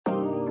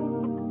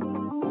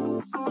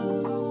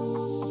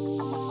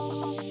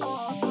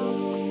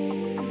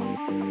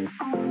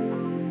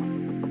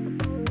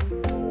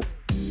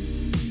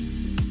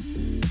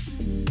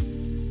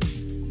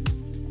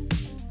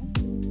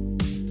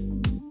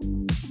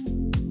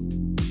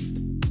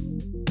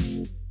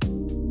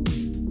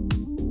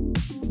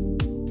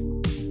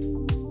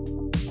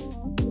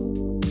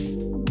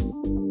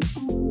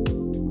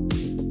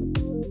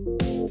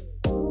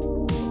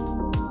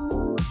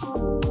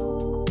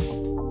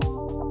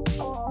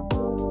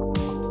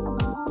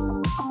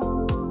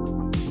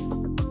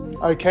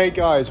Okay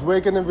guys, we're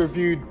going to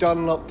review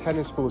Dunlop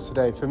tennis balls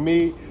today. For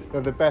me,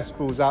 they're the best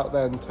balls out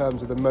there in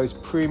terms of the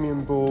most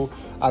premium ball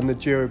and the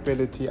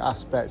durability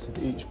aspects of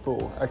each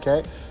ball,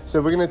 okay? So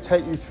we're going to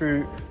take you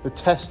through the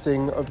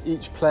testing of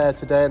each player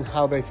today and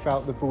how they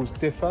felt the balls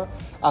differ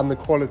and the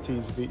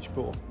qualities of each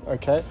ball,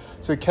 okay?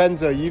 So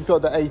Kenzo, you've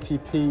got the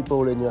ATP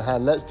ball in your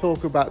hand. Let's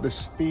talk about the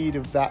speed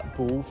of that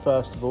ball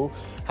first of all.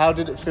 How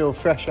did it feel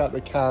fresh out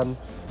the can?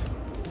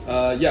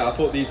 Yeah, I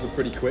thought these were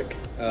pretty quick.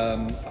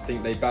 I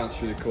think they bounced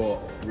through the court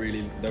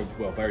really,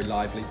 well, very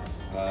lively.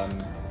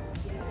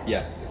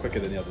 Yeah, quicker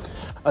than the others.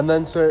 And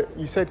then, so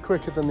you said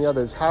quicker than the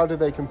others. How do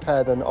they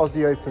compare then?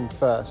 Aussie Open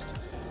first.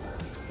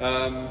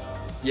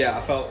 Yeah,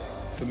 I felt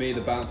for me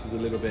the bounce was a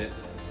little bit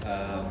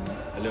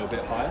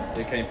higher.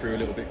 It came through a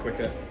little bit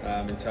quicker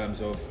in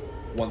terms of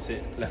once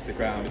it left the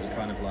ground, it was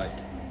kind of like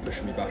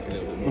pushing me back a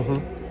little bit more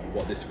than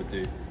what this would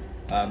do.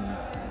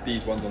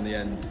 These ones on the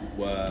end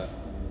were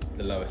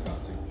the lowest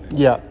bouncing.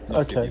 Yeah,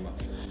 okay.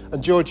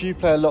 And George, you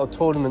play a lot of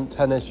tournament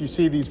tennis. You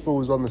see these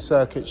balls on the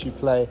circuits you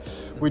play.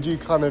 Would you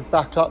kind of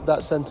back up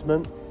that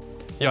sentiment?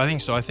 Yeah, I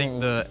think so. I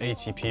think the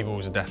ATP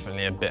balls are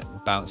definitely a bit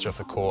bouncy off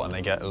the court and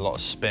they get a lot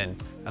of spin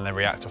and they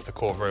react off the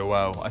court very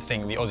well. I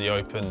think the Aussie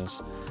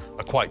Opens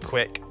are quite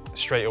quick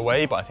straight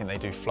away, but I think they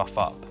do fluff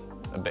up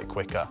a bit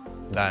quicker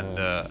than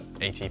the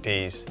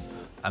ATPs.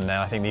 And then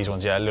I think these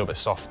ones, yeah, a little bit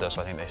softer,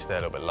 so I think they stay a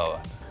little bit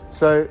lower.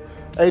 So,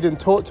 Aiden,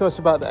 talk to us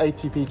about the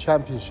ATP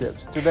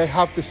Championships. Do they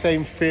have the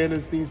same feel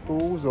as these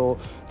balls or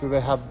do they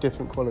have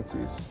different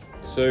qualities?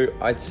 So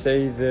I'd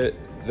say that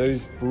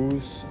those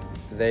balls,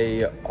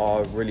 they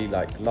are really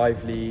like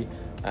lively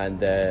and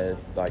they're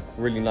like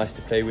really nice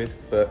to play with,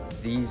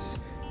 but these,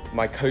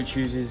 my coach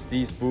uses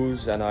these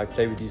balls and I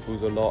play with these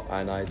balls a lot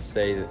and I'd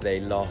say that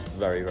they last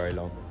very, very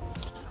long.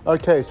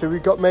 Okay, so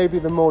we've got maybe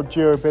the more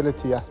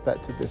durability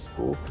aspect of this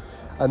ball.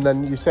 And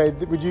then you say,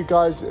 would you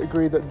guys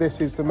agree that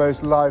this is the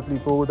most lively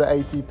ball, the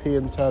ATP,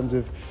 in terms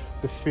of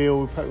the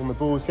feel on the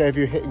ball? Say if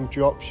you're hitting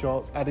drop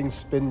shots, adding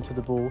spin to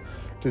the ball,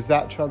 does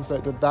that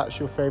translate that that's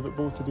your favourite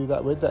ball to do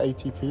that with, the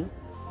ATP?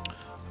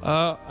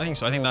 I think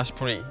so. I think that's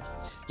probably,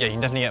 yeah, you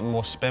can definitely get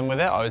more spin with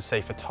it. I would say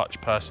for touch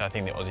personally, I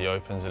think the Aussie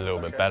Open's a little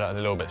bit better, a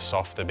little bit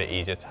softer, a bit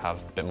easier to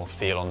have a bit more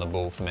feel on the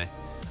ball for me.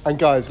 And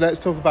guys, let's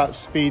talk about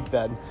speed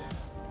then.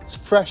 It's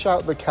fresh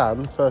out the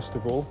can, first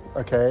of all,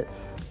 okay?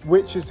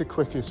 Which is the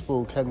quickest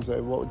ball,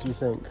 Kenzo? What do you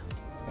think?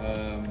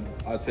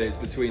 I'd say it's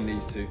between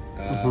these two,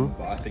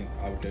 but I think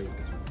I would go with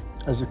this one.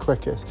 As the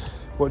quickest.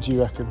 What do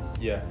you reckon?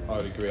 Yeah, I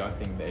would agree. I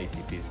think the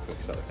ATP is the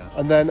quickest out of the can.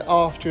 And then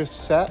after a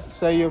set,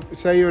 say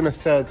you're in a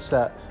third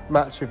set,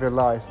 match of your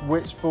life,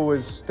 which ball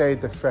has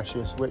stayed the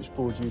freshest? Which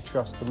ball do you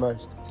trust the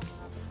most?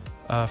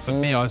 For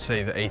me, I would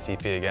say the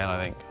ATP again.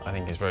 I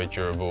think it's very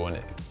durable and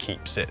it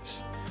keeps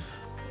its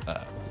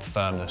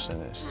firmness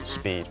and its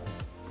speed.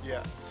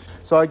 Yeah.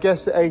 So I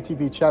guess the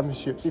ATP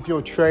Championships, if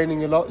you're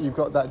training a lot, you've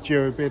got that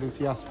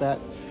durability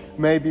aspect,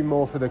 maybe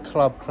more for the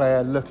club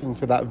player looking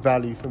for that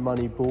value for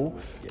money ball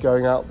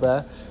going out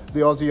there. The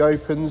Aussie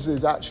Opens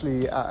is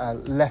actually at a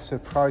lesser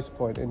price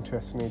point,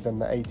 interestingly, than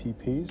the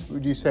ATPs.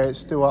 Would you say it's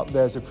still up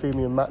there as a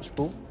premium match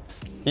ball?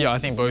 Yeah, I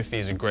think both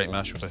these are great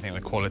match balls. I think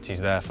the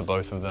quality's there for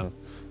both of them.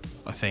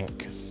 I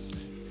think,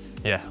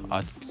 yeah,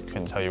 I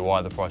couldn't tell you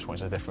why the price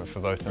points are different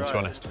for both of them, to be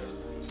honest.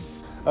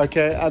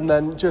 Okay, and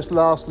then just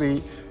lastly,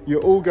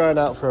 you're all going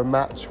out for a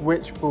match.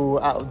 Which ball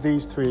out of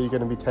these three are you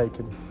going to be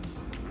taking?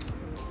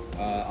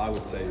 I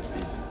would say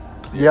these.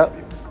 Yep.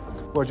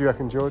 What do you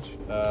reckon, George?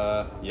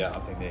 Yeah, I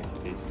think the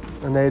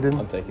ATPs. And Aiden?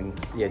 I'm taking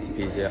the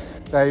ATPs, yeah.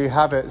 There you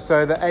have it.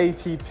 So the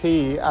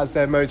ATP, as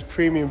their most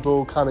premium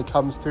ball, kind of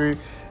comes through.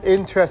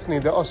 Interestingly,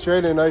 the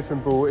Australian Open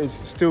ball is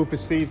still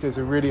perceived as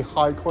a really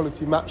high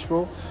quality match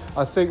ball.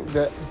 I think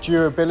the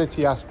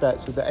durability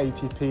aspects of the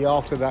ATP,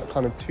 after that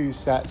kind of 2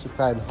 sets of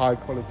playing high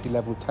quality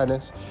level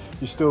tennis,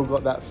 you still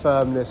got that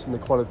firmness and the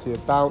quality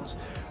of bounce.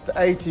 The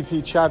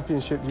ATP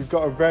Championship, you've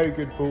got a very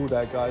good ball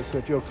there, guys. So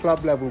if you're a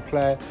club level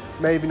player,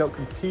 maybe not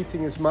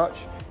competing as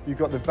much, you've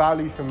got the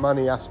value for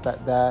money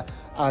aspect there.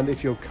 And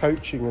if you're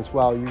coaching as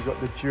well, you've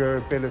got the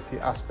durability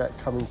aspect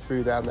coming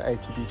through there in the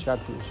ATP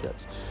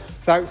Championships.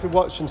 Thanks for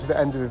watching to the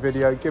end of the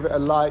video. Give it a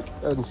like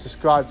and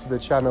subscribe to the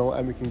channel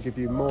and we can give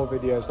you more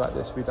videos like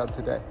this we've done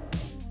today.